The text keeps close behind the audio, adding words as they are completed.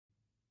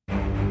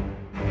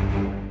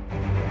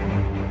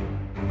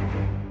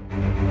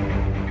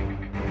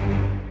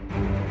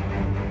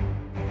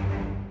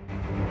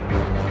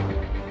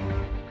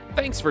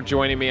Thanks for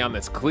joining me on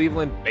this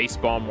Cleveland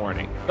baseball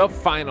morning. The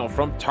final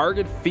from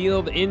Target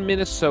Field in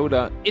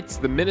Minnesota. It's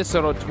the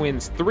Minnesota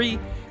Twins 3,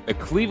 the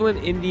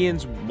Cleveland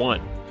Indians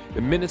 1.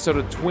 The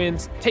Minnesota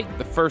Twins take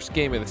the first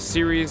game of the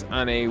series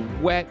on a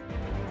wet,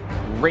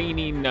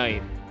 rainy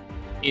night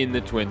in the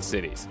Twin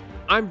Cities.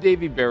 I'm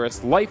Davey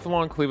Barris,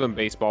 lifelong Cleveland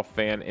baseball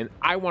fan, and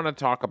I want to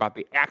talk about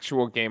the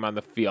actual game on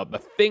the field, the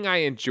thing I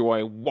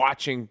enjoy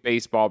watching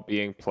baseball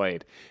being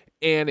played.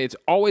 And it's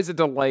always a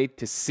delight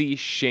to see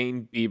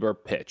Shane Bieber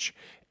pitch.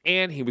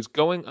 And he was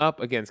going up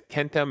against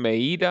Kenta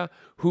Maeda,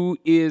 who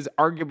is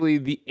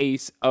arguably the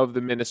ace of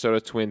the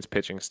Minnesota Twins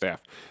pitching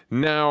staff.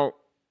 Now,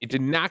 it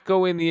did not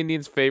go in the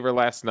Indians' favor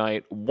last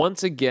night.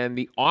 Once again,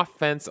 the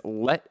offense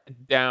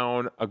let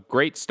down a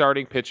great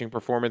starting pitching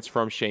performance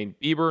from Shane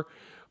Bieber.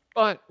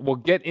 But we'll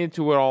get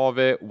into all of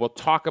it. We'll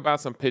talk about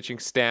some pitching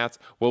stats.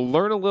 We'll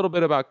learn a little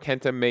bit about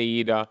Kenta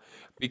Maeda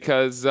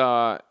because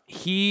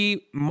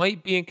he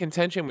might be in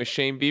contention with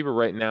Shane Bieber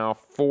right now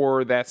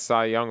for that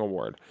Cy Young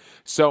Award.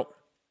 So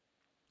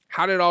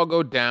how did it all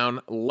go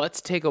down?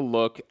 Let's take a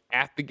look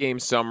at the game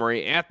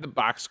summary, at the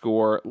box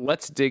score.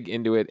 Let's dig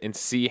into it and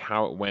see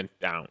how it went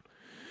down.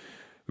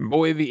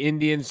 Boy, the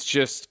Indians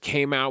just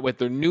came out with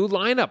their new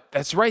lineup.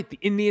 That's right. The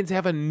Indians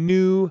have a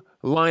new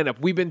lineup.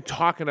 We've been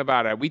talking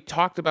about it. We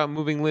talked about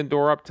moving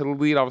Lindor up to the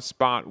leadoff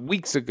spot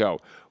weeks ago.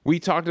 We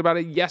talked about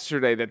it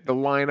yesterday that the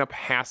lineup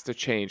has to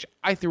change.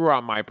 I threw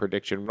out my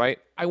prediction, right?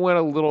 I went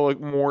a little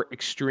more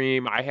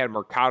extreme. I had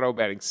Mercado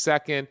batting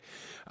second.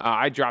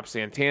 I dropped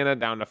Santana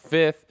down to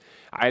fifth.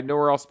 I had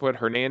nowhere else to put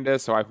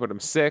Hernandez, so I put him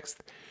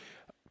sixth.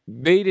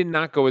 They did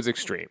not go as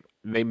extreme.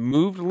 They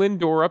moved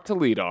Lindor up to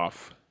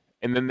leadoff.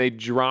 And then they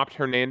dropped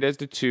Hernandez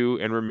to 2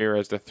 and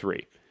Ramirez to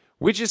 3,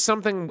 which is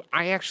something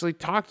I actually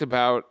talked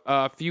about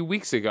a few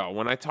weeks ago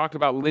when I talked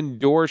about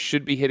Lindor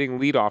should be hitting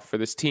leadoff for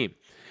this team.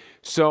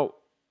 So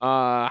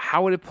how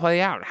would it play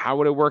out? How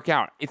would it work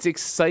out? It's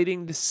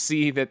exciting to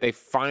see that they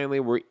finally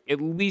were at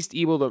least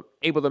able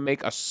to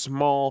make a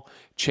small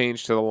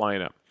change to the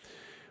lineup.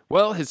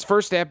 Well, his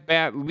first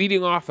at-bat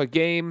leading off a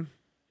game,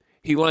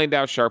 he lined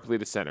out sharply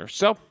to center.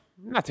 So,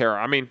 not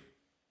terrible. I mean,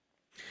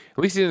 at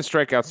least he didn't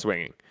strike out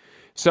swinging.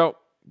 So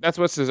that's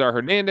what Cesar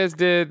Hernandez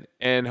did,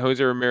 and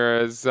Jose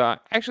Ramirez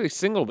actually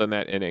singled in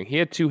that inning. He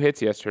had 2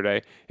 hits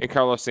yesterday, and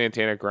Carlos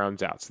Santana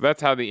grounds out. So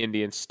that's how the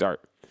Indians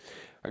start.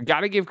 I got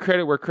to give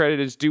credit where credit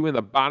is due in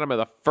the bottom of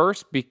the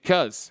first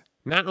because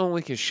not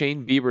only can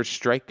Shane Bieber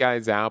strike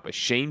guys out, but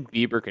Shane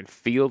Bieber can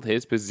field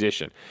his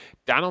position.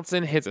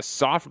 Donaldson hits a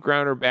soft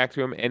grounder back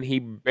to him, and he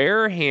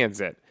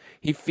barehands it.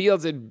 He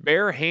fields it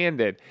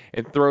barehanded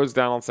and throws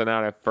Donaldson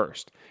out at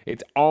first.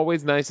 It's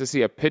always nice to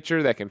see a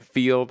pitcher that can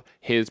field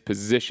his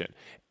position.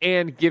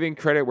 And giving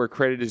credit where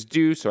credit is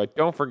due, so I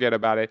don't forget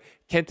about it,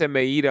 Kenta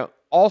Maeda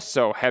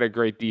also had a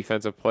great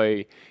defensive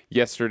play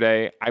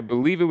yesterday. I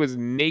believe it was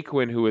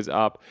Naquin who was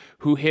up,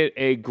 who hit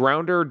a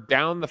grounder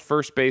down the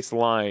first base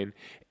line.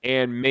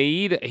 And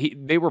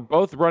Maeda, they were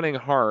both running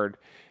hard.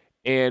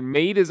 And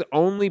Maeda's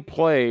only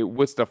play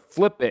was to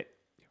flip it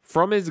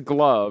from his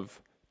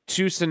glove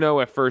to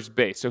Sano at first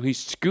base. So he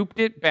scooped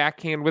it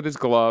backhand with his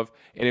glove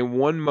and in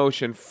one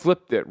motion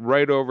flipped it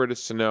right over to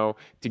Sano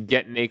to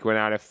get Naquin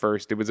out at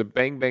first. It was a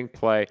bang-bang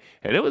play,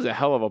 and it was a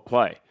hell of a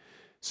play.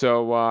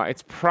 So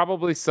it's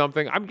probably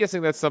something, I'm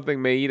guessing that's something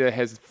Maeda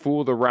has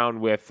fooled around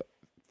with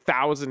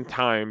 1,000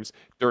 times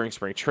during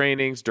spring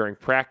trainings, during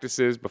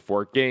practices,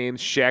 before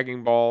games,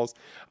 shagging balls.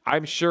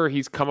 I'm sure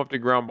he's come up to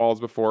ground balls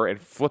before and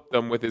flipped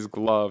them with his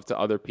glove to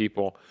other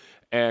people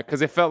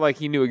because it felt like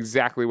he knew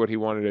exactly what he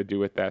wanted to do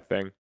with that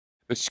thing.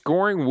 The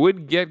scoring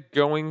would get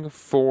going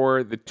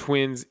for the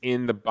Twins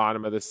in the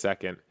bottom of the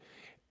second.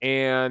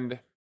 And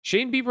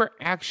Shane Bieber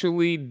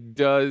actually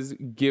does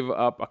give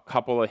up a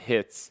couple of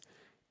hits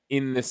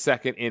in the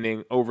second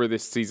inning over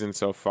this season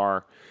so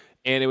far.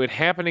 And it would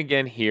happen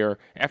again here.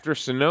 After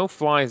Sano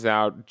flies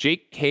out,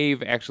 Jake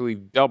Cave actually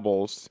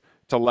doubles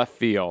to left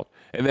field.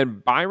 And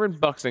then Byron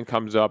Buxton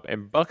comes up,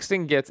 and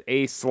Buxton gets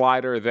a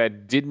slider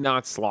that did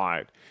not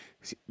slide.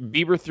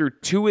 Bieber threw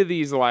 2 of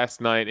these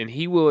last night, and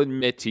he will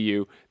admit to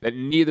you that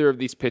neither of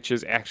these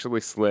pitches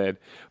actually slid.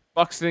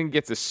 Buxton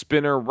gets a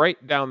spinner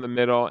right down the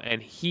middle,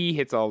 and he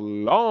hits a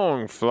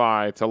long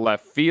fly to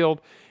left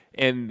field.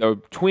 And the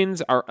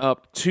Twins are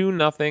up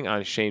 2-0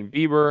 on Shane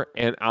Bieber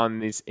and on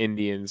this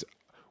Indians'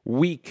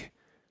 weak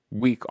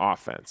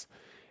offense.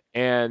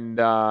 And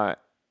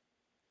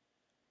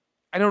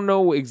I don't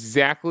know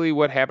exactly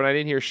what happened. I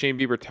didn't hear Shane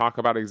Bieber talk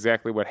about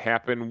exactly what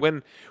happened.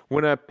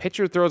 When a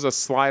pitcher throws a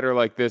slider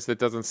like this that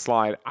doesn't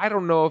slide, I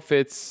don't know if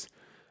it's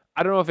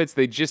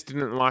they just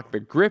didn't lock the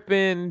grip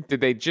in.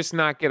 Did they just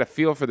not get a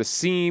feel for the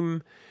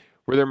seam?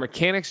 Were their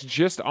mechanics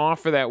just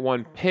off for that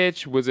one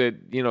pitch? Was it,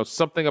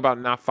 something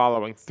about not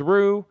following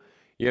through?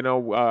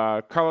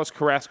 Carlos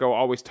Carrasco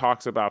always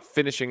talks about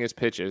finishing his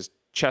pitches,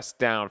 chest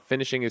down,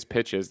 finishing his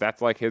pitches.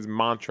 That's like his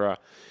mantra.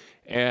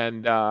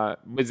 And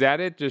was that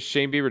it? Just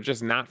Shane Bieber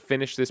just not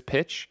finish this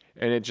pitch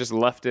and it just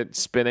left it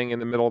spinning in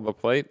the middle of the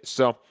plate?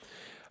 So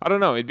I don't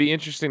know. It'd be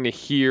interesting to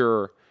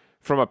hear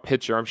from a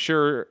pitcher. I'm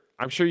sure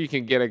you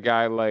can get a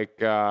guy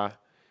like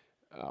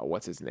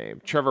what's his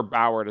name? Trevor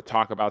Bauer to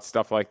talk about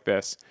stuff like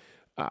this.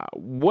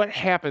 What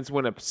happens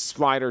when a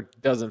slider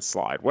doesn't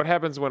slide? What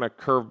happens when a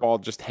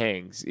curveball just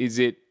hangs? Is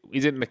it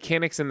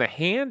mechanics in the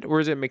hand or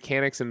is it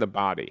mechanics in the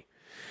body?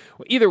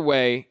 Well, either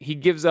way, he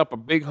gives up a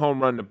big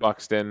home run to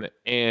Buxton,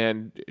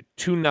 and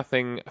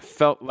 2-0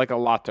 felt like a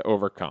lot to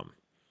overcome.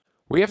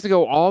 We have to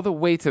go all the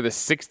way to the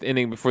 6th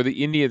inning before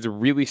the Indians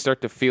really start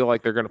to feel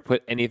like they're going to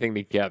put anything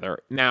together.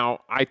 Now,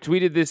 I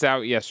tweeted this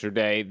out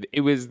yesterday.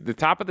 It was the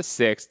top of the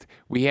 6th.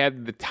 We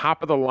had the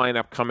top of the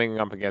lineup coming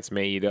up against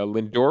Maeda.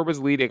 Lindor was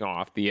leading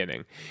off the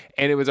inning,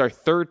 and it was our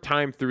third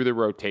time through the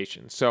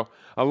rotation.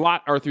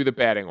 Or through the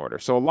batting order.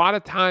 So a lot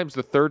of times,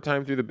 the third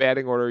time through the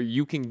batting order,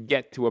 you can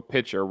get to a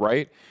pitcher,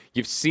 right?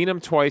 You've seen him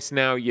twice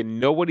now. You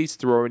know what he's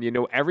throwing. You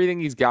know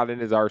everything he's got in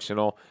his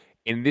arsenal.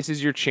 And this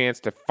is your chance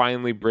to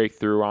finally break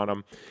through on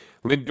him.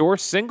 Lindor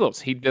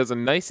singles. He does a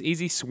nice,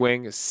 easy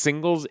swing,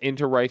 singles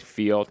into right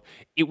field.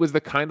 It was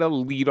the kind of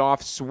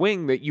leadoff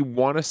swing that you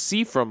want to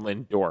see from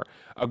Lindor.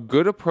 A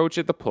good approach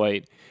at the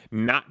plate,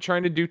 not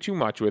trying to do too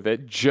much with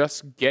it.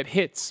 Just get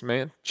hits,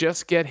 man.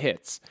 Just get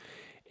hits.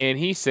 And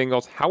he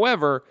singles.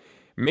 However,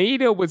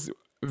 Maeda was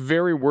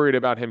very worried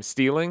about him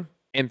stealing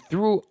and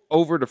threw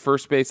over to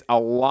first base a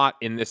lot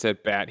in this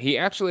at-bat. He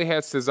actually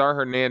has Cesar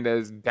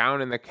Hernandez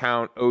down in the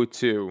count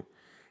 0-2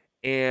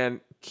 and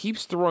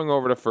keeps throwing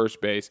over to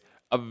first base,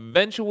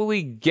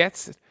 eventually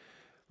gets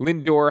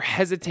Lindor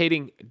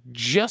hesitating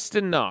just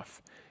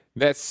enough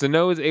that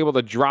Sano is able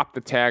to drop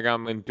the tag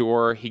on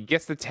Lindor. He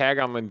gets the tag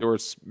on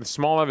Lindor's the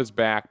small of his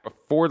back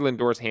before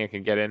Lindor's hand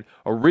can get in.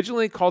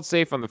 Originally called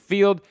safe on the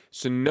field,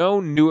 Sano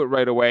knew it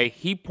right away.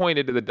 He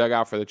pointed to the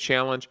dugout for the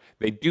challenge.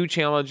 They do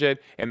challenge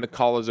it, and the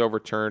call is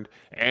overturned,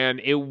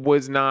 and it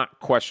was not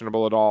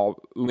questionable at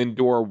all.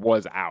 Lindor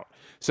was out.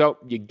 So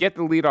you get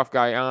the leadoff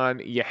guy on.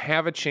 You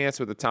have a chance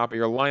with the top of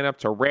your lineup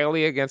to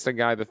rally against a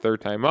guy the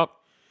third time up.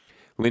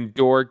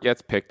 Lindor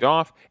gets picked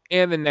off,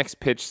 and the next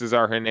pitch,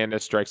 Cesar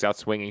Hernandez strikes out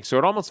swinging. So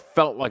it almost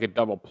felt like a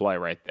double play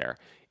right there.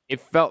 It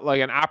felt like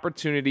an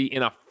opportunity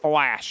in a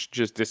flash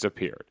just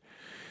disappeared.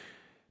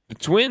 The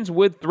Twins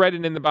would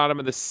threaten in the bottom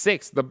of the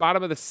 6th. The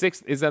bottom of the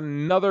 6th is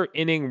another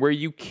inning where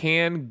you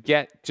can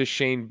get to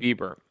Shane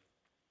Bieber.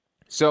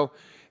 So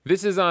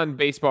this is on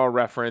Baseball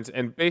Reference,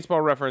 and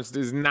Baseball Reference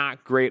is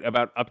not great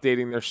about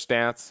updating their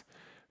stats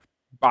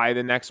by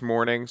the next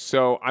morning.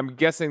 So I'm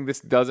guessing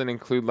this doesn't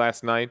include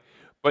last night.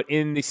 But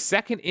in the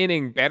second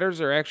inning, batters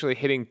are actually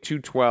hitting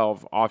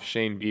 212 off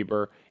Shane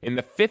Bieber. In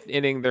the 5th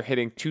inning, they're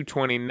hitting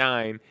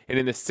 229. And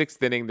in the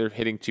 6th inning, they're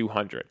hitting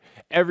 200.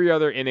 Every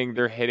other inning,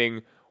 they're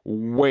hitting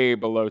way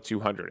below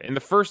 200. In the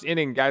first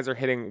inning, guys are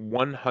hitting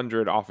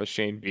 100 off of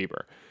Shane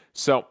Bieber.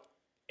 So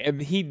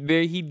and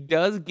he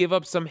does give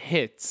up some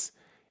hits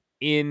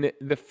in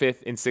the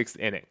 5th and 6th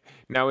inning.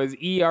 Now, his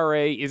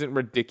ERA isn't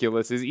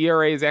ridiculous. His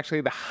ERA is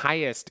actually the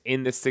highest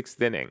in the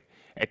 6th inning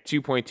at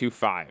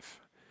 2.25.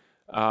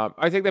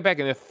 I take that back.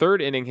 In the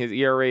 3rd inning, his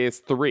ERA is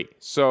 3.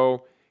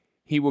 So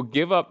he will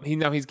give up.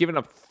 He's given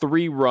up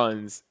 3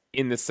 runs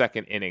in the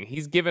 2nd inning.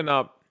 He's given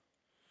up,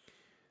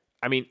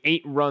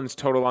 8 runs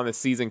total on the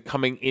season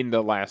coming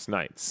into last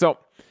night. So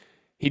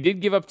he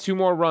did give up 2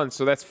 more runs.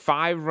 So that's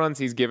 5 runs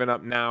he's given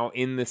up now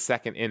in the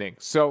 2nd inning.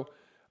 So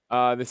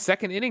the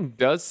 2nd inning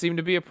does seem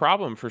to be a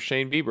problem for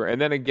Shane Bieber.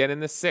 And then again in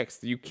the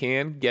 6th, you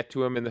can get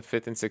to him in the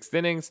 5th and 6th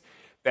innings.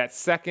 That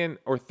 2nd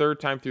or 3rd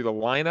time through the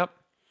lineup,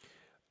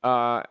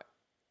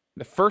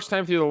 the first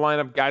time through the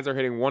lineup, guys are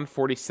hitting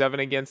 147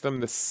 against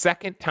them. The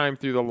second time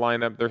through the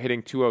lineup, they're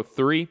hitting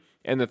 203.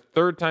 And the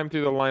 3rd time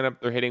through the lineup,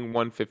 they're hitting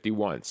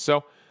 151.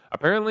 So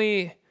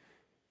apparently,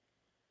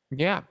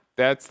 yeah,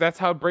 that's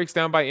how it breaks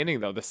down by inning,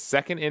 though. The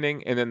 2nd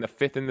inning and then the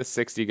 5th and the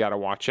 6th, you got to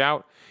watch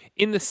out.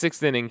 In the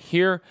 6th inning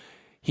here,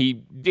 he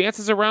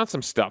dances around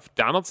some stuff.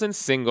 Donaldson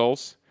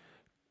singles.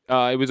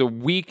 It was a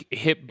weak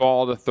hit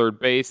ball to third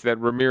base that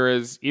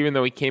Ramirez, even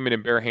though he came in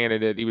and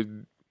barehanded it,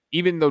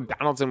 even though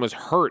Donaldson was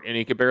hurt and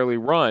he could barely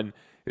run,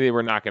 they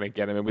were not going to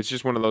get him. It was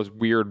just one of those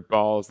weird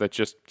balls that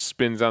just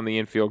spins on the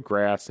infield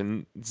grass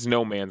and it's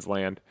no man's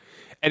land.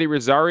 Eddie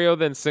Rosario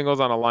then singles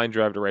on a line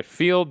drive to right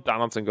field.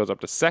 Donaldson goes up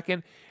to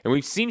 2nd. And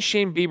we've seen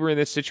Shane Bieber in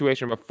this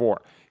situation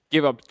before.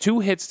 Give up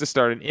 2 hits to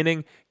start an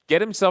inning, get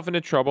himself into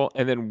trouble,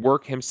 and then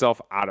work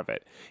himself out of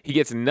it. He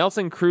gets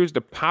Nelson Cruz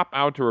to pop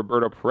out to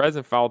Roberto Perez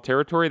in foul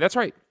territory. That's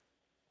right.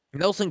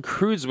 Nelson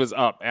Cruz was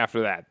up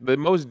after that. The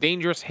most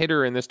dangerous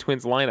hitter in this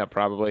Twins lineup,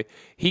 probably.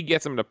 He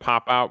gets him to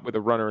pop out with a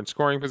runner in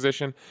scoring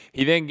position.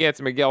 He then gets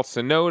Miguel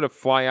Sano to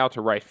fly out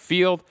to right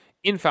field.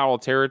 In foul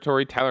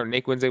territory, Tyler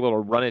Naquin's able to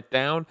run it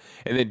down,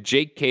 and then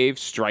Jake Cave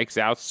strikes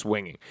out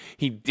swinging.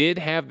 He did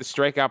have the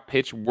strikeout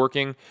pitch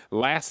working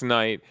last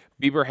night.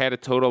 Bieber had a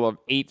total of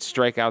 8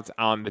 strikeouts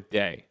on the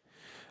day.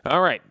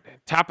 All right,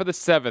 top of the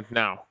 7th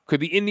now. Could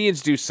the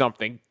Indians do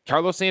something?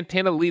 Carlos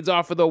Santana leads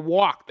off with a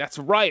walk. That's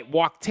right,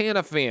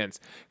 Walk-Tana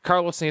fans.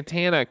 Carlos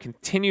Santana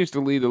continues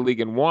to lead the league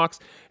in walks,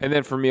 and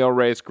then Franmil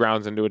Reyes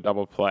grounds into a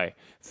double play.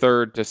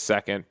 3rd to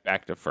 2nd,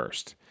 back to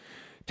 1st.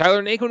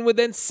 Tyler Naquin would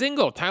then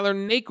single. Tyler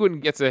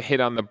Naquin gets a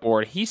hit on the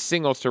board. He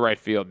singles to right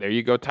field. There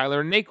you go,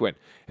 Tyler Naquin.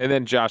 And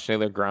then Josh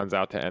Naylor grounds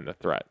out to end the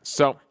threat.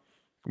 So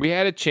we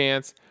had a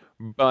chance,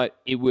 but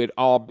it would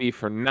all be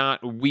for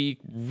naught. We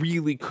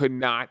really could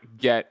not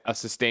get a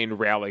sustained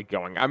rally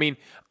going. I mean,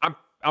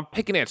 I'm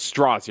picking at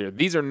straws here.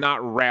 These are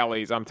not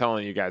rallies I'm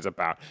telling you guys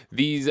about.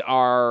 These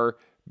are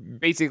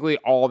basically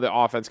all the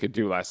offense could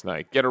do last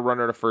night. Get a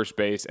runner to first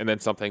base, and then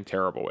something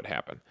terrible would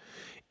happen.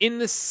 In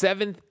the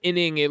 7th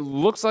inning, it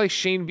looks like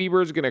Shane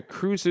Bieber is going to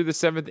cruise through the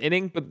 7th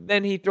inning, but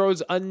then he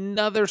throws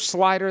another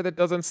slider that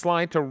doesn't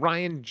slide to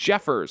Ryan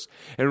Jeffers.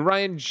 And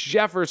Ryan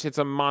Jeffers hits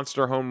a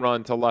monster home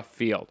run to left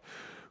field.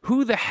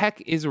 Who the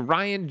heck is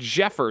Ryan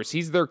Jeffers?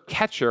 He's their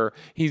catcher.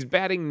 He's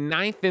batting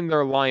 9th in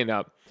their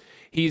lineup.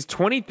 He's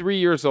 23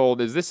 years old.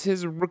 Is this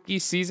his rookie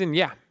season?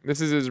 Yeah, this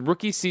is his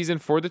rookie season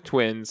for the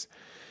Twins.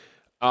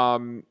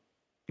 Man,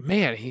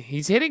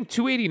 he's hitting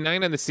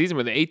 289 on the season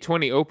with an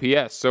 820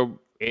 OPS.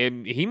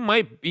 And he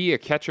might be a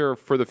catcher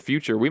for the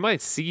future. We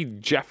might see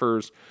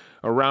Jeffers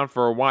around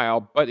for a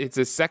while, but it's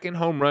his second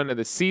home run of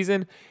the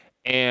season.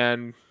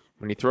 And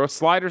when you throw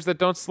sliders that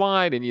don't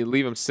slide and you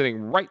leave them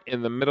sitting right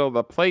in the middle of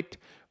the plate,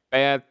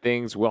 bad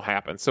things will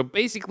happen. So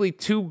basically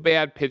 2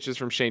 bad pitches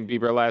from Shane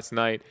Bieber last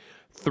night.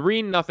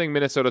 3-0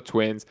 Minnesota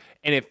Twins.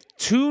 And if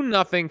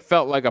 2-0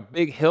 felt like a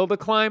big hill to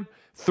climb,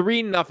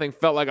 3-0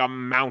 felt like a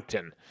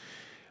mountain.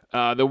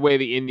 The way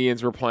the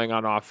Indians were playing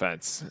on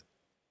offense.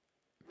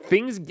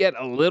 Things get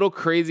a little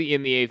crazy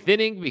in the 8th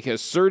inning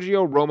because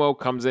Sergio Romo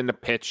comes in to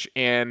pitch,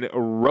 and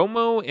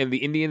Romo and the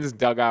Indians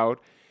dugout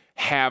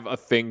have a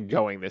thing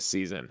going this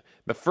season.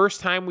 The first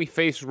time we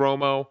faced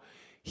Romo,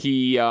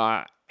 he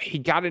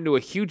got into a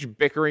huge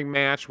bickering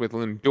match with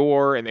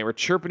Lindor, and they were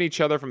chirping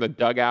each other from the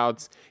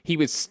dugouts. He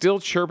was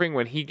still chirping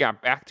when he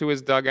got back to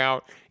his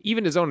dugout.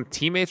 Even his own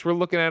teammates were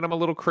looking at him a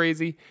little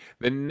crazy.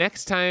 The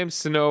next time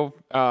Sergio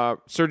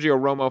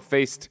Romo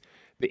faced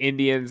the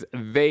Indians,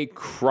 they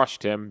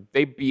crushed him.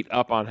 They beat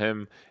up on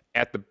him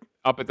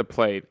up at the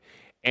plate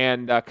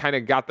and kind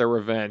of got their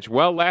revenge.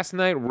 Well, last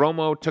night,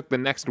 Romo took the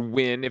next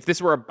win. If this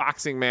were a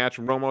boxing match,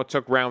 Romo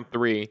took round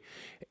 3,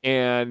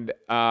 and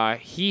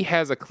he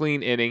has a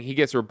clean inning. He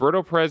gets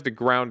Roberto Perez to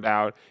ground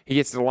out. He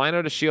gets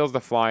Delino DeShields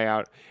to fly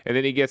out, and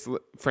then he gets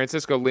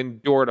Francisco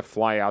Lindor to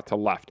fly out to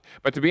left.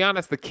 But to be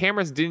honest, the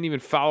cameras didn't even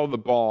follow the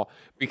ball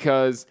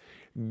because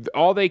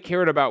all they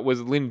cared about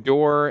was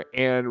Lindor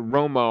and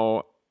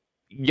Romo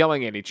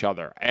yelling at each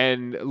other,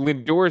 and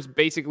Lindor's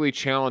basically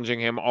challenging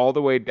him all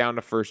the way down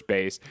to first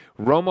base.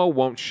 Romo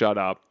won't shut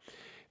up.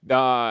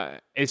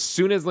 As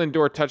soon as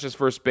Lindor touches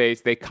first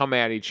base, they come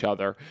at each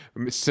other.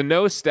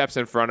 Sano steps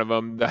in front of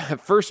him. The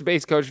first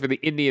base coach for the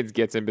Indians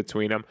gets in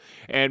between them,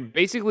 and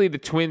basically the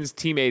Twins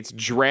teammates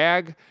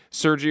drag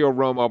Sergio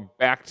Romo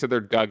back to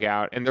their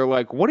dugout, and they're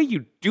like, "What are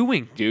you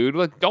doing, dude?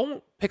 Like,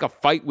 don't pick a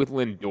fight with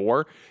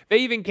Lindor." They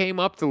even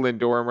came up to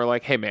Lindor and were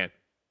like, "Hey, man,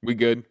 we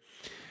good?"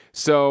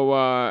 So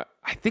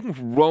I think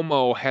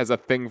Romo has a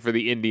thing for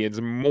the Indians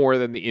more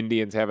than the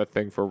Indians have a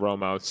thing for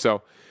Romo.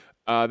 So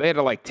they had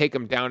to take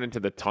him down into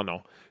the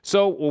tunnel.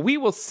 So we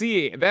will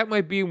see. That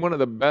might be one of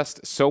the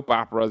best soap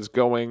operas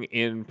going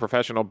in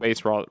professional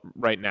baseball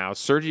right now.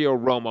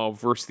 Sergio Romo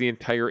versus the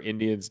entire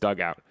Indians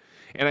dugout.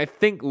 And I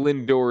think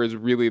Lindor is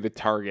really the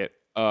target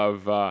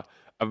of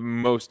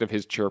most of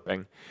his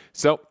chirping.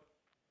 So,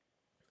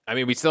 I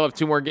mean, we still have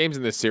 2 more games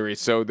in this series,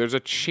 so there's a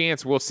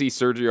chance we'll see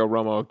Sergio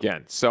Romo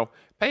again. So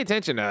pay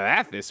attention to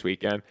that this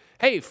weekend.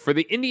 Hey, for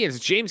the Indians,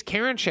 James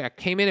Karinchak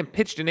came in and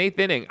pitched an 8th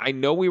inning. I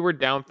know we were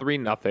down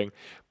 3-0.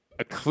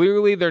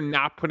 Clearly, they're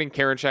not putting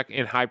Karinchak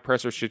in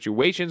high-pressure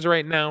situations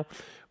right now,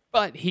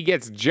 but he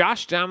gets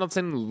Josh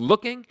Donaldson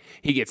looking,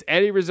 he gets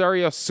Eddie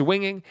Rosario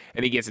swinging,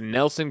 and he gets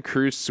Nelson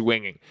Cruz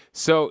swinging.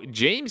 So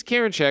James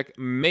Karinchak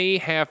may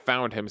have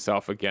found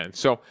himself again.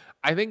 So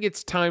I think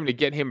it's time to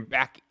get him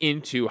back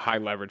into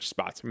high-leverage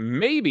spots.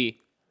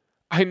 Maybe,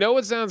 I know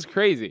it sounds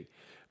crazy,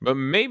 but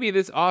maybe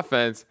this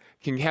offense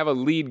can have a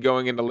lead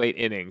going into late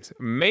innings.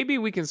 Maybe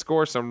we can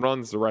score some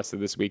runs the rest of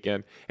this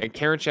weekend, and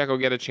Karinchak will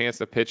get a chance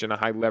to pitch in a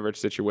high-leverage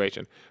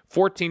situation.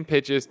 14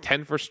 pitches,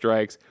 10 for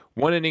strikes,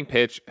 1 inning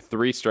pitch,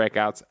 3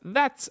 strikeouts.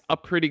 That's a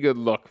pretty good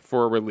look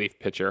for a relief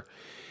pitcher.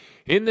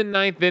 In the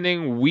 9th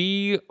inning,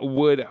 we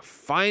would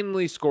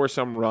finally score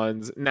some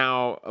runs.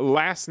 Now,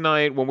 last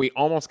night when we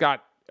almost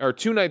got, or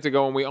 2 nights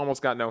ago when we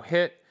almost got no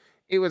hit,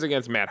 it was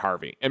against Matt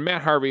Harvey. And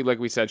Matt Harvey, like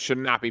we said, should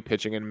not be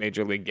pitching in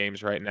Major League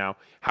games right now.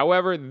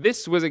 However,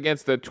 this was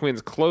against the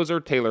Twins closer,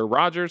 Taylor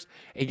Rogers.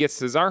 He gets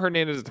Cesar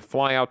Hernandez to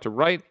fly out to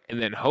right,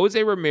 and then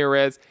Jose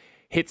Ramirez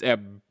hits a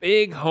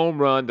big home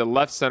run to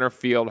left center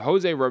field.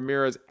 Jose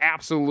Ramirez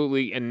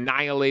absolutely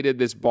annihilated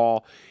this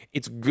ball.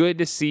 It's good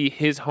to see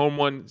his home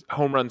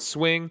run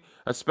swing,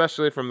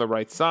 especially from the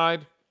right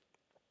side.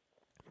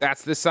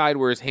 That's the side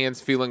where his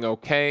hand's feeling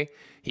okay.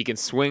 He can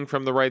swing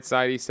from the right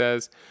side, he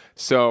says.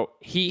 So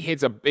he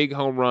hits a big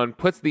home run,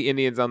 puts the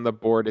Indians on the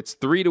board. It's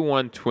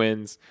 3-1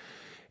 Twins.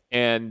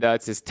 and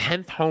it's his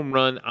 10th home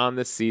run on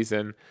the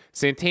season.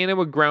 Santana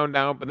would ground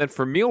out, but then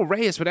Franmil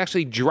Reyes would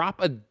actually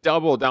drop a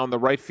double down the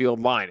right field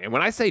line. And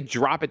when I say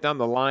drop it down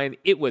the line,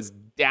 it was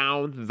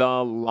down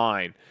the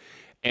line.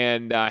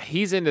 And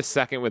he's into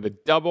second with a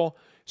double.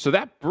 So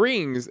that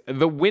brings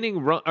the winning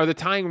run or the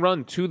tying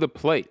run to the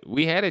plate.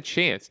 We had a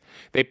chance.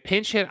 They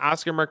pinch hit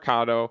Oscar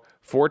Mercado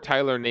for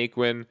Tyler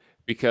Naquin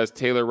because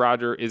Taylor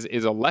Roger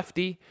is a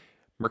lefty.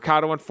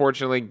 Mercado,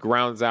 unfortunately,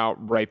 grounds out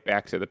right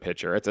back to the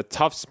pitcher. It's a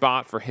tough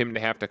spot for him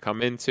to have to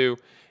come into,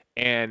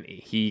 and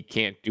he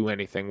can't do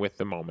anything with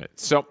the moment.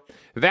 So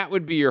that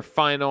would be your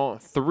final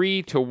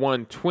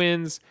 3-1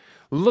 Twins.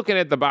 Looking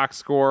at the box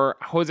score,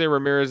 Jose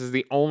Ramirez is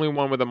the only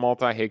one with a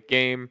multi-hit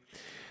game.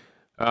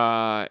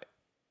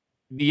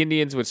 The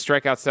Indians would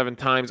strike out 7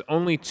 times,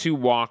 only 2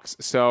 walks.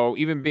 So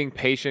even being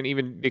patient,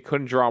 even they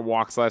couldn't draw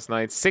walks last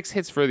night. 6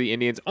 hits for the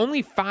Indians,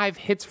 only 5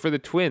 hits for the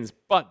Twins,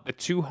 but the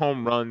 2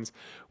 home runs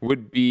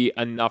would be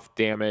enough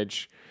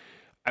damage.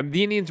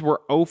 The Indians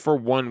were 0 for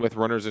 1 with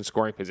runners in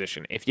scoring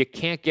position. If you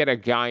can't get a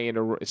guy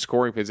in a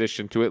scoring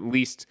position to at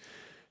least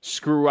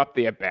screw up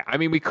the at-bat. I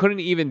mean, we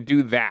couldn't even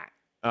do that.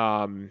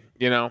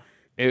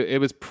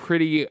 It was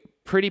pretty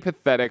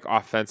pathetic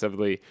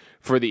offensively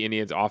for the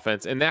Indians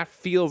offense. And that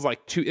feels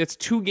like it's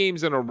 2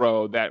 games in a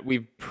row that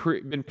we've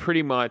been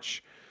pretty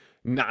much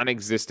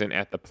non-existent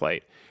at the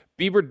plate.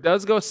 Bieber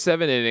does go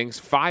 7 innings,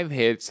 5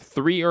 hits,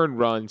 3 earned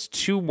runs,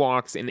 2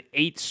 walks, and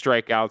 8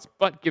 strikeouts,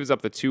 but gives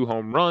up the 2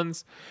 home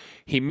runs.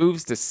 He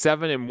moves to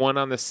 7-1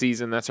 on the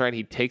season. That's right.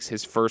 He takes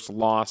his first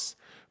loss.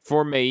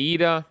 For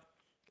Maeda,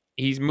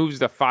 he moves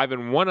to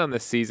 5-1 on the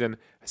season.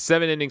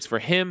 7 innings for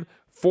him,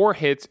 4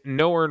 hits,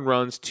 no earned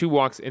runs, 2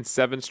 walks, and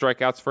 7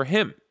 strikeouts for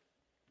him.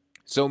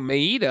 So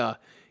Maeda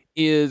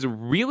is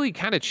really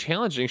kind of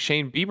challenging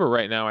Shane Bieber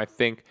right now, I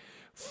think,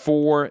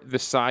 for the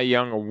Cy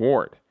Young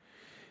Award.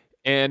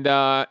 And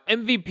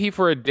MVP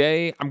for a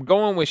day, I'm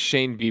going with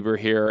Shane Bieber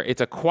here.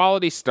 It's a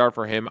quality start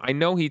for him. I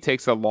know he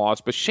takes a loss,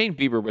 but Shane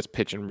Bieber was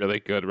pitching really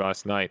good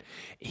last night.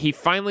 He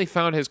finally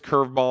found his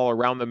curveball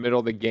around the middle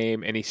of the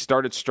game, and he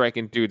started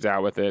striking dudes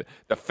out with it.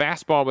 The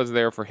fastball was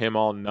there for him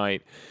all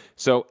night.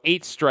 So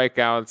 8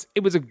 strikeouts. It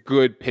was a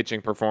good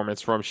pitching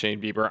performance from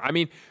Shane Bieber. I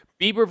mean,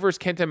 Bieber versus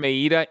Kenta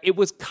Maeda, it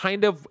was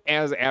kind of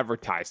as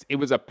advertised. It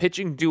was a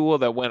pitching duel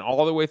that went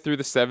all the way through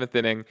the 7th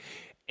inning.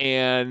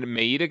 And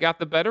Maeda got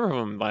the better of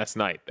him last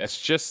night.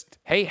 That's just,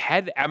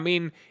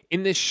 in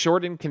this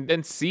short and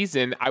condensed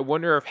season, I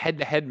wonder if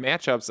head-to-head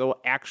matchups will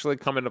actually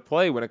come into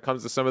play when it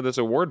comes to some of this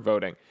award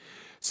voting.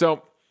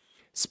 So,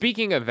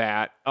 speaking of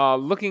that,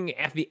 looking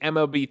at the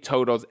MLB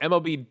totals,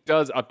 MLB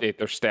does update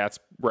their stats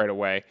right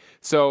away.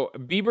 So,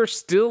 Bieber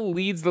still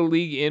leads the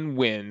league in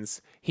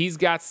wins. He's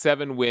got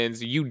 7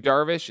 wins. Yu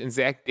Darvish and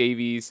Zach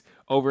Davies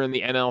over in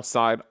the NL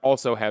side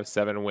also have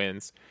 7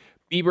 wins.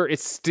 Bieber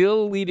is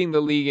still leading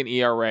the league in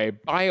ERA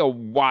by a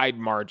wide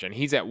margin.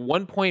 He's at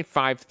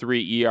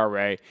 1.53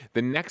 ERA.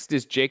 The next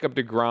is Jacob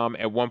deGrom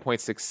at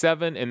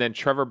 1.67, and then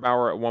Trevor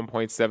Bauer at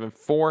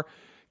 1.74.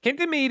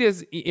 Kenta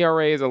Maeda's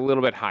ERA is a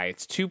little bit high.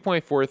 It's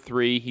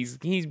 2.43.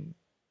 He's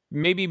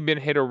maybe been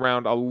hit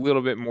around a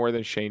little bit more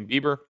than Shane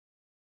Bieber.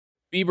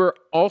 Bieber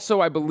also,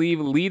 I believe,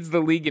 leads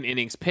the league in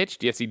innings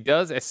pitched. Yes, he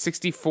does at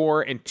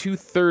 64 and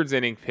 2/3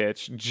 inning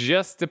pitch,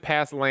 just to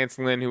pass Lance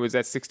Lynn, who was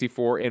at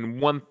 64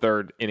 and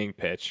 1/3 inning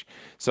pitch.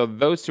 So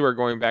those two are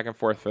going back and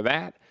forth for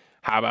that.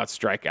 How about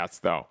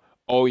strikeouts, though?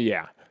 Oh,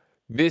 yeah.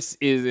 This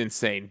is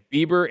insane.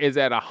 Bieber is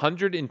at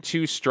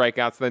 102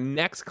 strikeouts. The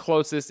next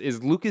closest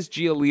is Lucas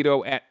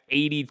Giolito at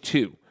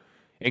 82.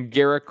 And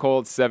Garrett Cole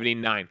at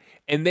 79.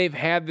 And they've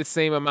had the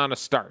same amount of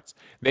starts.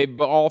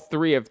 All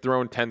 3 have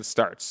thrown 10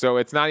 starts. So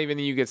it's not even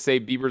that you could say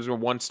Bieber's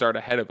 1 start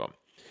ahead of him.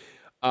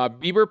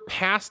 Bieber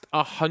passed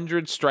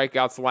 100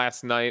 strikeouts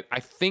last night. I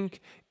think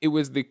it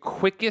was the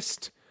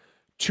quickest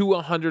to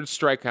 100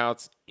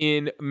 strikeouts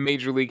in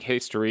Major League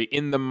history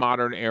in the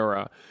modern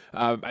era.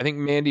 I think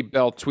Mandy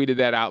Bell tweeted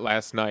that out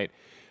last night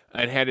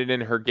and had it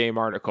in her game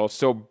article.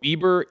 So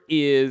Bieber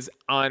is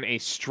on a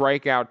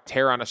strikeout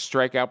tear, on a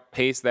strikeout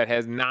pace that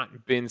has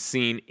not been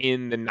seen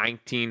in the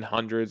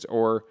 1900s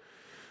or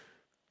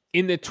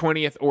in the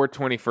 20th or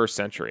 21st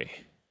century.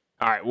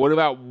 All right, what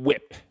about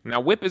WHIP? Now,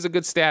 WHIP is a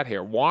good stat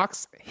here.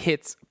 Walks,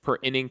 hits per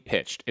inning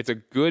pitched. It's a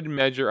good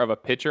measure of a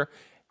pitcher.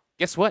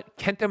 Guess what?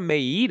 Kenta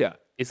Maeda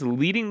is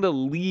leading the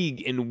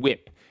league in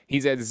WHIP.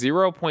 He's at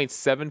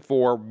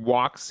 0.74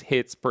 walks,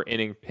 hits per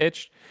inning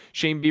pitched.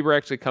 Shane Bieber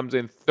actually comes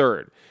in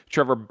 3rd.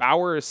 Trevor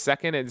Bauer is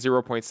 2nd at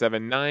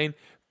 0.79.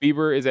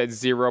 Bieber is at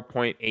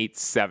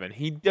 0.87.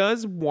 He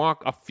does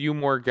walk a few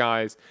more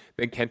guys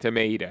than Kenta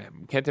Maeda.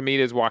 Kenta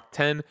Maeda has walked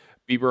 10.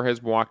 Bieber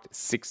has walked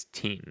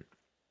 16.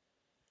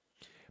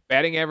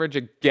 Batting average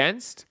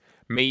against,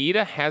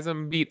 Maeda has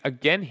him beat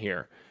again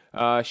here.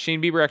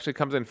 Shane Bieber actually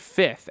comes in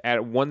 5th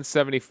at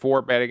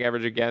 174 batting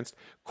average against.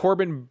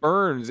 Corbin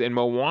Burns in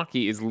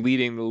Milwaukee is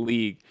leading the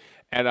league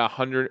at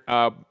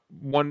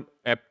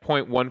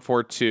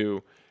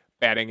 0.142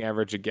 batting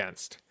average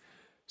against.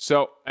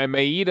 So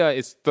Maeda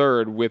is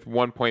 3rd with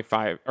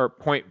 1.5 or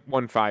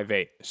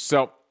 0.158.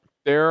 So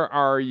There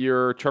are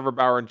your Trevor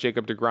Bauer and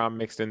Jacob deGrom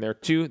mixed in there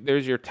too.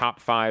 There's your top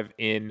 5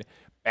 in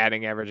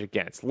batting average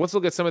against. Let's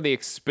look at some of the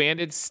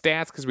expanded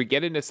stats because we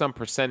get into some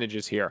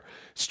percentages here.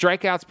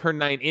 Strikeouts per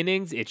 9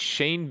 innings, it's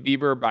Shane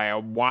Bieber by a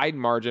wide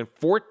margin,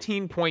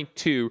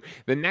 14.2.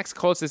 The next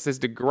closest is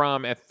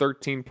deGrom at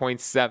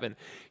 13.7.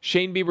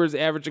 Shane Bieber is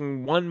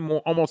averaging one more,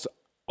 almost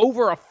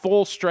over a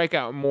full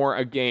strikeout more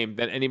a game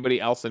than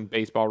anybody else in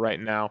baseball right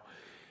now.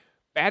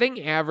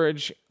 Batting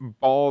average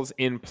balls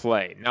in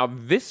play. Now,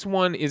 this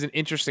one is an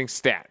interesting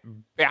stat.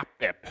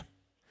 BABIP.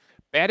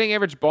 Batting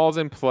average balls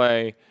in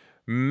play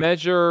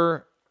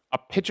measure a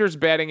pitcher's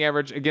batting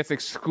average against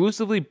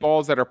exclusively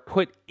balls that are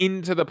put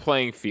into the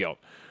playing field,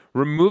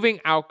 removing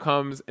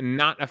outcomes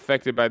not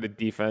affected by the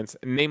defense,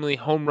 namely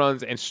home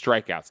runs and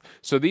strikeouts.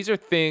 So these are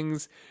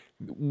things,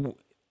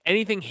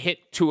 anything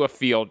hit to a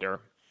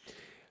fielder.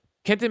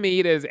 Kenta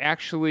Maeda is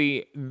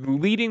actually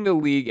leading the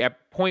league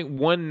at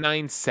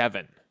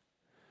 .197.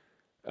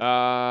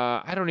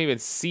 I don't even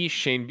see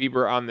Shane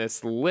Bieber on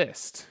this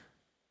list.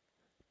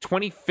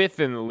 25th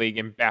in the league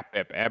in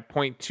BABIP at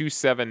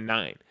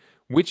 .279,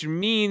 which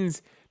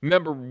means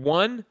number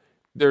 1,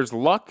 there's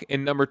luck,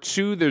 and number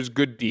 2, there's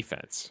good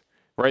defense,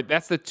 right?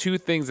 That's the two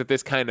things that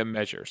this kind of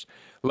measures.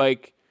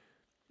 Like,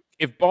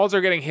 if balls are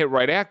getting hit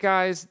right at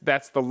guys,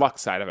 that's the luck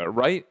side of it,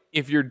 right?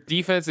 If your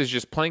defense is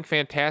just playing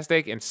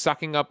fantastic and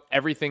sucking up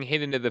everything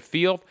hit into the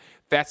field,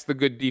 that's the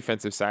good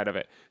defensive side of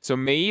it. So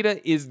Maeda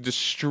is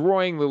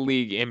destroying the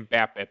league in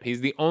BABIP.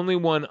 He's the only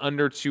one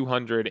under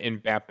 200 in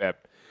BABIP.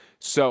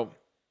 So,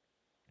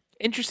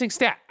 interesting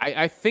stat.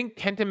 I think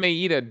Kenta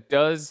Maeda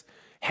does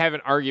have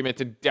an argument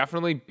to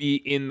definitely be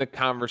in the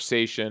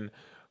conversation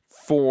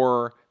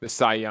for the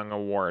Cy Young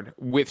Award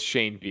with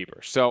Shane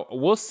Bieber. So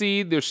we'll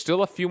see. There's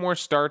still a few more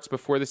starts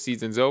before the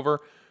season's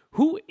over.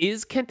 Who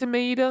is Kenta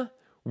Maeda?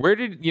 Where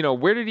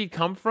did he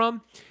come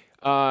from?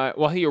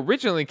 Well, he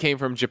originally came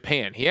from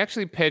Japan. He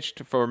actually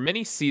pitched for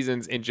many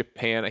seasons in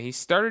Japan. He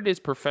started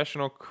his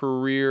professional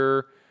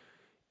career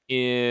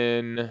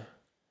in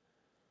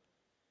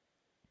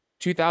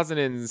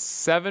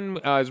 2007.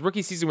 His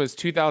rookie season was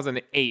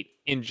 2008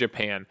 in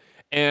Japan.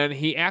 And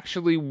he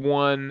actually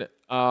won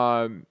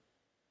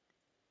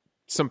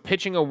some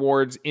pitching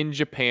awards in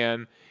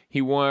Japan.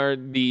 He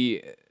won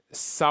the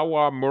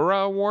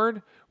Sawamura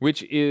Award,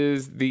 which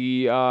is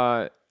the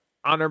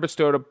honor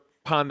bestowed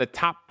upon the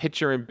top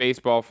pitcher in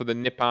baseball for the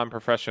Nippon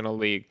Professional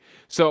League.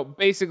 So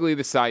basically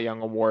the Cy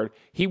Young Award.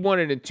 He won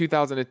it in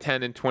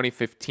 2010 and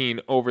 2015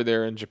 over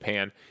there in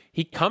Japan.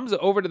 He comes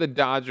over to the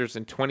Dodgers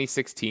in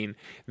 2016.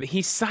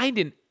 He signed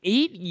an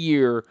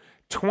 8-year,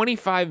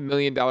 $25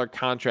 million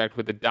contract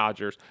with the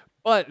Dodgers.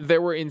 But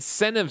there were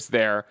incentives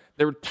there.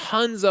 There were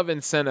tons of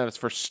incentives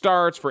for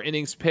starts, for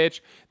innings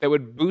pitched, that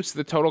would boost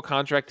the total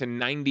contract to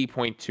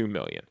 $90.2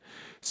 million.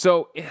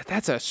 So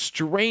that's a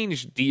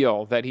strange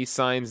deal that he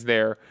signs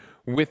there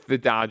with the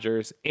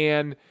Dodgers.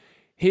 And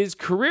his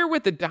career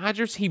with the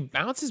Dodgers, he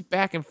bounces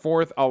back and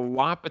forth a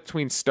lot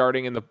between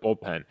starting and the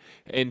bullpen.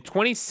 In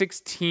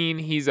 2016,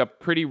 he's a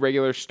pretty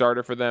regular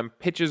starter for them,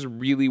 pitches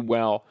really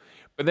well.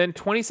 But then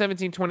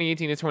 2017,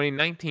 2018, and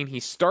 2019, he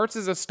starts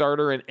as a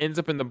starter and ends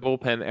up in the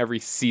bullpen every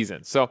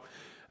season. So,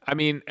 I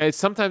mean,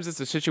 sometimes it's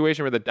a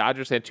situation where the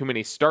Dodgers had too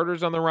many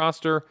starters on the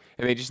roster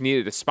and they just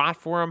needed a spot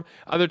for him.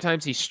 Other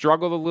times he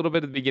struggled a little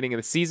bit at the beginning of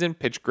the season,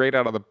 pitched great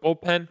out of the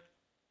bullpen.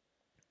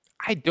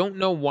 I don't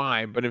know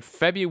why, but in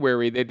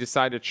February, they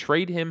decided to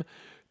trade him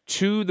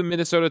to the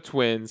Minnesota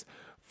Twins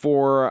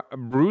for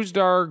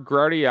Brusdar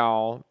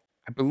Graterol.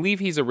 I believe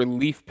he's a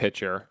relief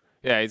pitcher.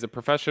 Yeah, he's a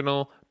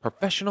professional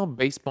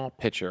baseball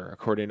pitcher,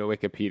 according to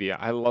Wikipedia.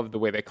 I love the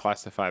way they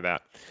classify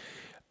that.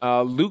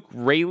 Luke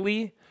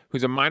Raley,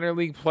 who's a minor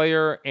league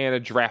player and a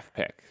draft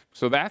pick.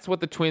 So that's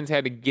what the Twins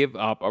had to give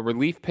up, a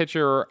relief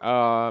pitcher,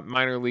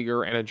 minor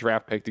leaguer, and a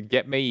draft pick to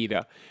get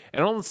Maeda.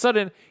 And all of a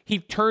sudden, he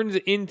turns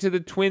into the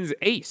Twins'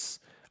 ace.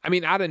 I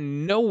mean, out of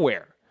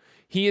nowhere.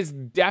 He is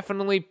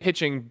definitely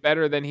pitching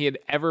better than he had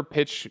ever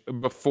pitched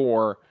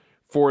before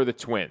for the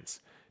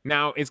Twins.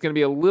 Now, it's going to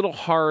be a little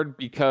hard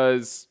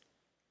because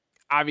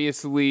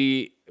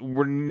obviously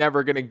we're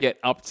never going to get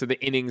up to the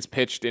innings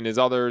pitched in his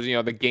others. You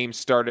know, the game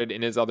started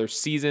in his other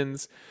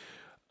seasons.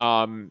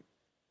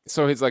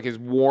 So his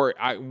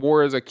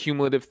WAR is a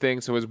cumulative thing.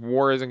 So his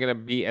WAR isn't going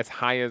to be as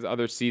high as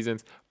other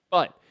seasons,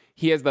 but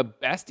he has the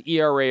best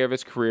ERA of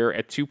his career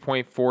at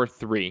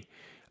 2.43.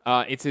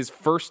 It's his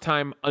first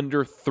time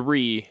under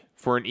 3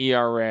 for an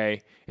ERA.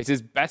 It's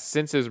his best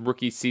since his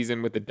rookie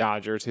season with the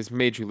Dodgers, his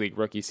major league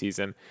rookie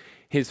season.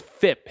 His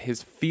FIP,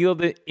 his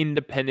field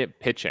independent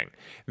pitching.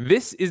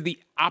 This is the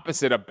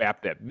opposite of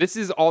BABIP. This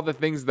is all the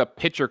things the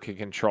pitcher can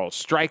control.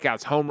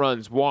 Strikeouts, home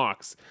runs,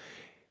 walks.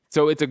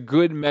 So it's a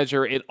good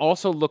measure. It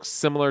also looks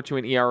similar to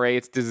an ERA.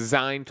 It's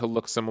designed to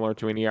look similar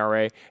to an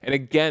ERA. And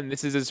again,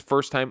 this is his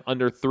first time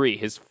under 3.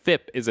 His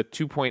FIP is a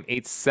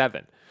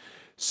 2.87.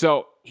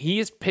 So he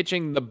is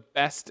pitching the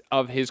best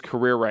of his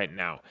career right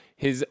now.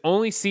 His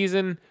only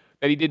season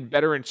that he did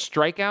better in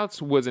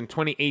strikeouts was in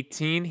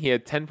 2018. He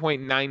had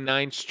 10.99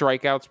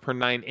 strikeouts per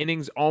 9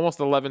 innings, almost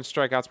 11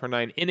 strikeouts per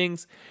 9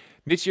 innings.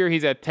 This year,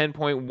 he's at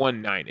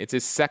 10.19. It's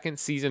his second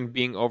season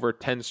being over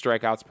 10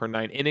 strikeouts per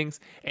 9 innings,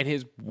 and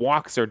his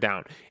walks are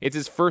down. It's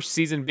his first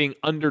season being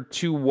under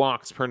 2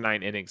 walks per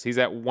 9 innings. He's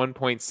at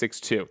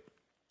 1.62.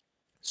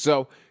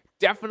 So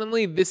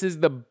definitely this is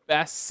the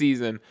best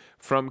season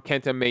from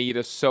Kenta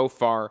Maeda so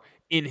far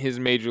in his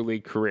major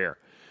league career.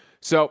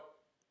 So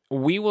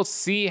we will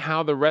see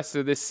how the rest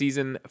of this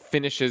season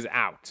finishes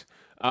out.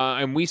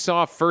 And we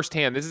saw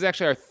firsthand, this is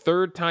actually our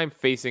third time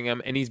facing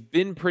him, and he's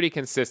been pretty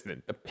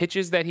consistent. The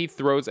pitches that he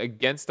throws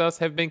against us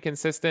have been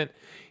consistent.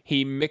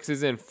 He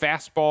mixes in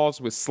fastballs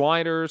with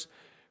sliders,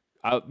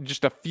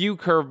 just a few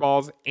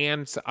curveballs,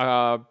 and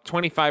 25%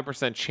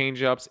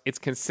 changeups. It's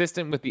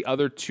consistent with the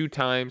other 2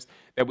 times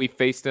that we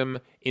faced him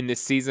in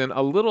this season.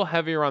 A little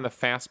heavier on the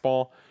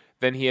fastball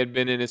than he had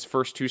been in his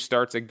first 2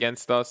 starts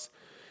against us.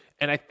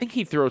 And I think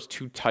he throws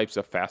 2 types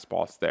of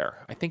fastballs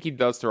there. I think he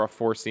does throw a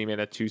 4-seam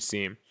and a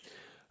 2-seam.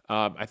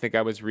 I think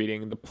I was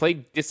reading the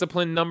plate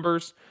discipline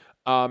numbers.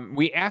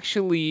 We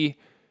actually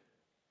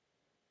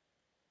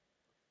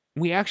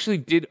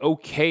did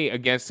okay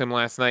against him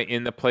last night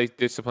in the plate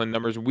discipline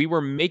numbers. We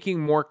were making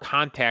more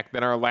contact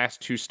than our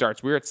last 2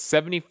 starts. We were at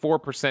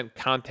 74%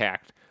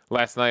 contact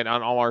last night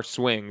on all our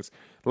swings.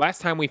 Last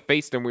time we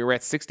faced him, we were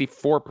at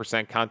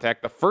 64%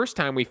 contact. The first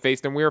time we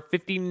faced him, we were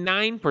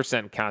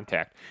 59%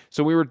 contact.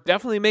 So we were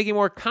definitely making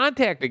more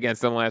contact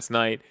against him last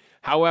night.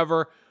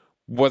 However,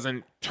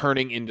 wasn't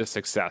turning into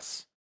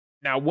success.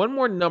 Now, one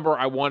more number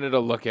I wanted to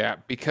look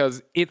at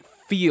because it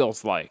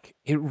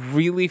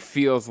really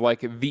feels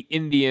like the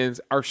Indians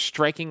are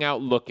striking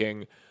out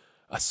looking,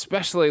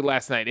 especially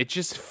last night. It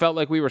just felt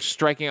like we were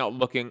striking out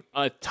looking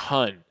a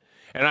ton.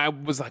 And I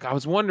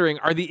was wondering,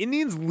 are the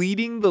Indians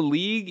leading the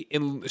league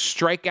in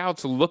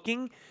strikeouts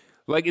looking?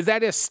 Like, is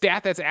that a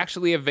stat that's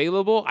actually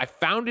available? I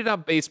found it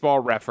on Baseball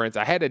Reference.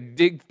 I had to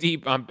dig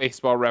deep on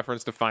Baseball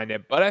Reference to find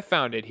it, but I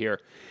found it here.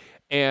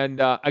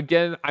 And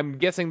again, I'm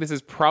guessing this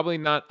is probably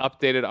not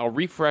updated. I'll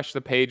refresh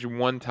the page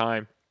one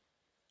time,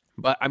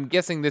 but I'm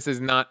guessing this is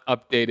not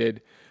updated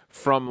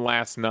from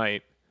last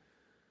night.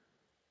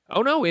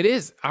 Oh, no, it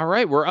is. All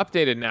right, we're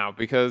updated now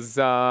because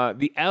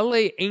the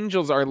LA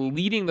Angels are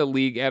leading the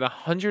league at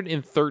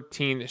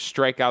 113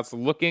 strikeouts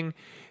looking.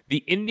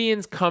 The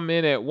Indians come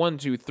in at 1,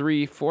 2,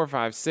 3, 4,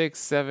 5, 6,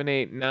 7,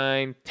 8,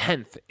 9,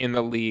 10th in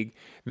the league.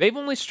 They've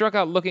only struck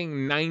out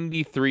looking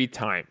 93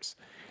 times.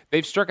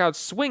 They've struck out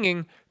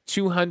swinging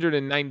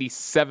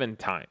 297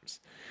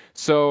 times.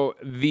 So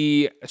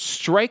the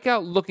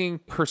strikeout looking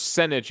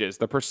percentages,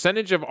 the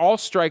percentage of all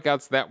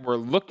strikeouts that were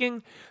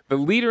looking, the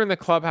leader in the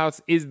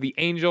clubhouse is the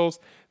Angels.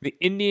 The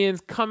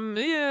Indians come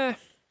in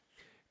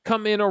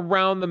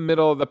around the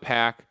middle of the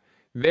pack.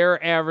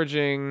 They're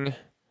averaging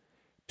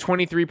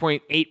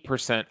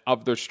 23.8%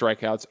 of their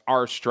strikeouts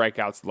are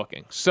strikeouts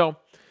looking. So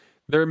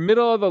they're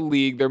middle of the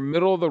league. They're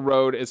middle of the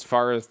road as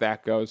far as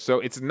that goes. So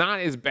it's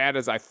not as bad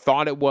as I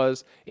thought it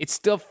was. It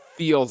still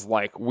feels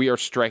like we are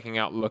striking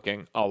out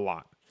looking a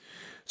lot.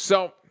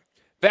 So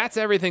that's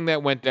everything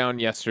that went down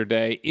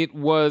yesterday. It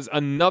was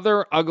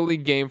another ugly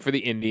game for the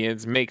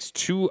Indians. Makes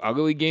 2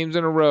 ugly games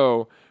in a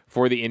row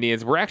for the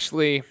Indians.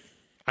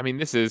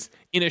 This is,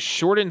 in a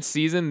shortened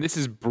season, this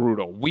is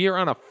brutal. We are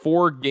on a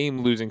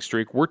 4-game losing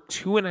streak. We're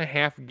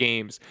 2.5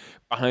 games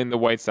behind the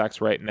White Sox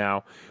right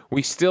now.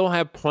 We still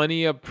have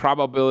plenty of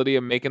probability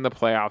of making the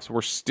playoffs.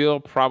 We're still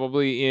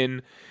probably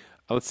in,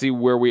 let's see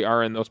where we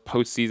are in those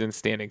postseason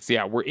standings.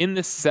 Yeah, we're in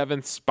the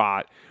 7th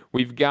spot.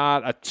 We've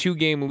got a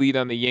 2-game lead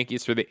on the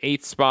Yankees for the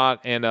 8th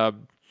spot and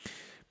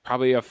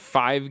probably a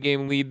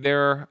 5-game lead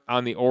there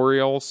on the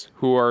Orioles,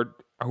 who are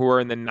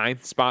in the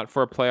 9th spot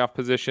for a playoff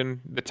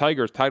position. The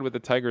Tigers, tied with the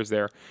Tigers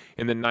there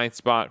in the 9th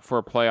spot for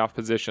a playoff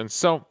position.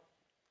 So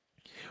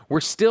we're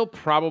still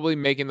probably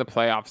making the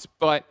playoffs,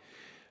 but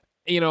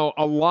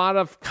a lot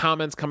of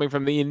comments coming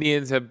from the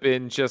Indians have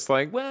been just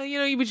like, well,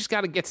 we just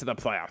got to get to the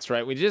playoffs,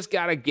 right? We just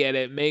got to get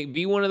it,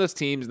 be one of those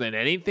teams, then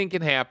anything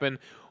can happen.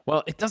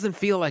 Well, it doesn't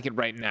feel like it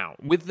right now.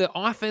 With the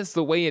offense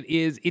the way it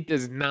is, it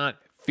does not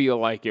feel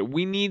like it.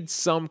 We need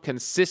some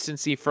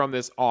consistency from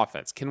this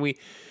offense. Can we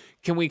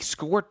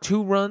score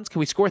 2 runs? Can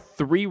we score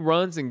 3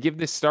 runs and give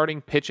this starting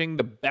pitching,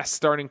 the best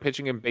starting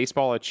pitching in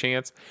baseball, a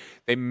chance?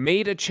 They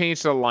made a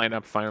change to the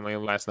lineup finally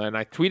last night, and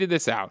I tweeted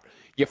this out.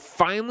 You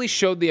finally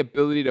showed the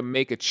ability to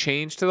make a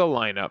change to the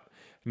lineup.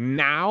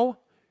 Now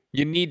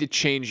you need to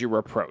change your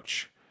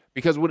approach,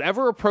 because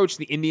whatever approach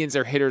the Indians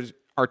or hitters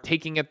are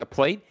taking at the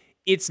plate,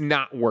 it's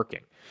not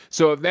working.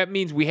 So if that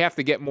means we have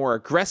to get more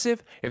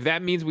aggressive, if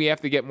that means we have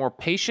to get more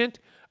patient,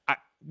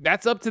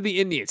 that's up to the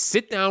Indians.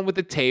 Sit down with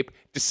the tape,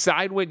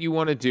 decide what you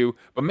want to do,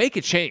 but make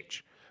a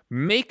change.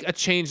 Make a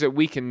change that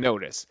we can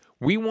notice.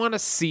 We want to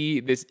see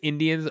this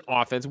Indians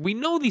offense. We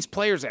know these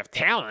players have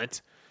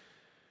talent.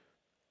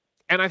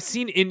 And I've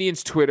seen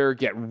Indians Twitter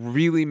get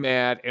really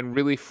mad and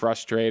really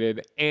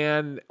frustrated.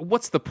 And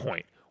what's the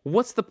point?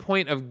 what's the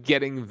point of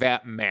getting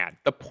that mad?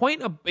 The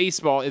point of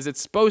baseball is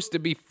it's supposed to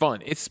be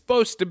fun. It's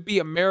supposed to be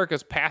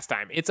America's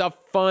pastime. It's a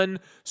fun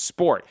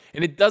sport.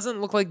 And it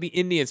doesn't look like the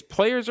Indians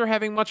players are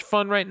having much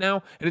fun right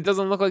now, and it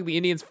doesn't look like the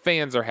Indians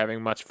fans are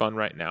having much fun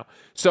right now.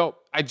 So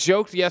I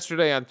joked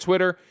yesterday on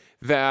Twitter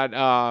that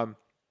I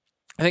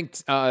think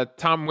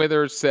Tom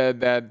Withers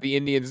said that the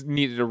Indians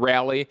needed a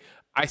rally.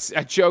 I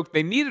joked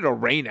they needed a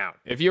rainout.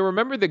 If you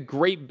remember the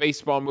great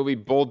baseball movie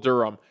Bull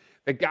Durham,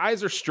 the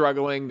guys are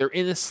struggling. They're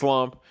in a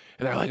slump,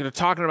 and they're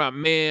talking about,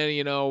 man,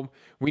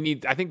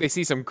 I think they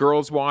see some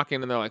girls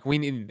walking, and they're like, we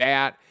need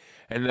that.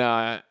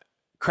 And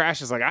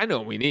Crash is like, I know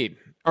what we need.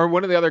 Or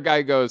one of the other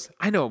guy goes,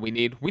 I know what we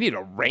need. We need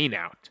a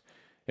rainout.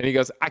 And he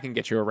goes, I can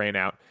get you a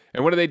rainout.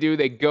 And what do?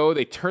 They go,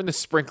 they turn the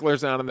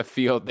sprinklers on in the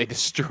field, they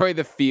destroy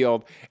the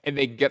field, and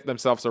they get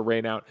themselves a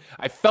rainout.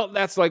 I felt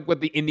that's like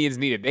what the Indians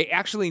needed. They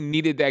actually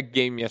needed that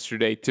game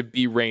yesterday to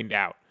be rained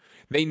out.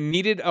 They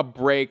needed a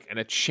break and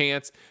a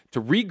chance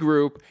to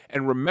regroup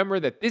and remember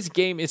that this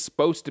game is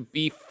supposed to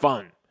be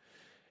fun.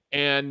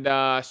 And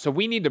so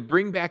we need to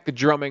bring back the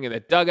drumming in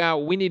the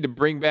dugout. We need to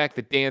bring back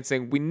the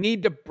dancing. We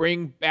need to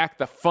bring back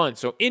the fun.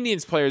 So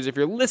Indians players, if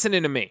you're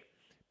listening to me,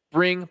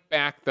 bring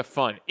back the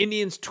fun.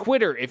 Indians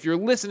Twitter, if you're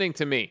listening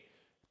to me,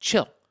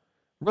 chill,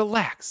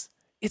 relax.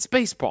 It's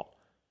baseball.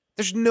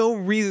 There's no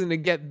reason to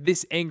get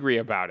this angry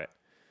about it.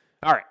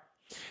 All right.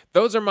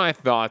 Those are my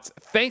thoughts.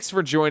 Thanks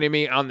for joining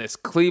me on this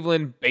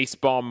Cleveland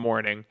baseball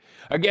morning.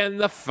 Again,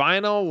 the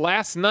final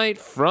last night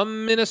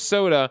from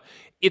Minnesota.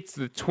 It's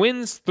the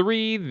Twins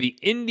 3, the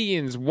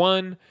Indians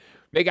 1.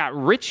 They got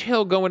Rich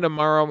Hill going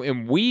tomorrow,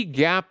 and we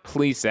got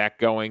Plesac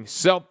going.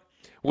 So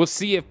we'll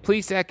see if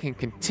Plesac can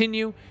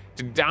continue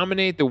to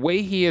dominate the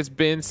way he has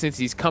been since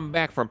he's come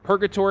back from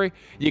purgatory.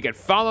 You can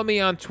follow me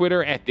on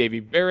Twitter at Davey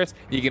Barris.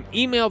 You can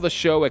email the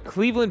show at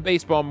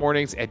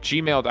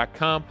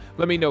clevelandbaseballmornings@gmail.com.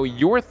 Let me know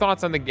your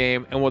thoughts on the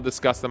game, and we'll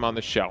discuss them on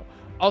the show.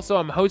 Also,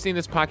 I'm hosting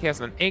this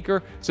podcast on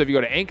Anchor, so if you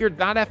go to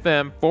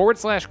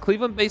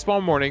anchor.fm/Cleveland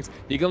Baseball Mornings,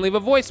 you can leave a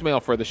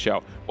voicemail for the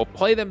show. We'll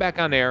play them back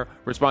on air,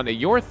 respond to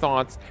your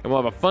thoughts, and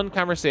we'll have a fun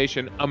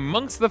conversation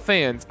amongst the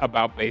fans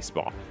about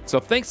baseball. So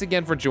thanks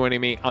again for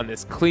joining me on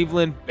this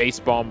Cleveland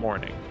baseball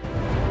morning.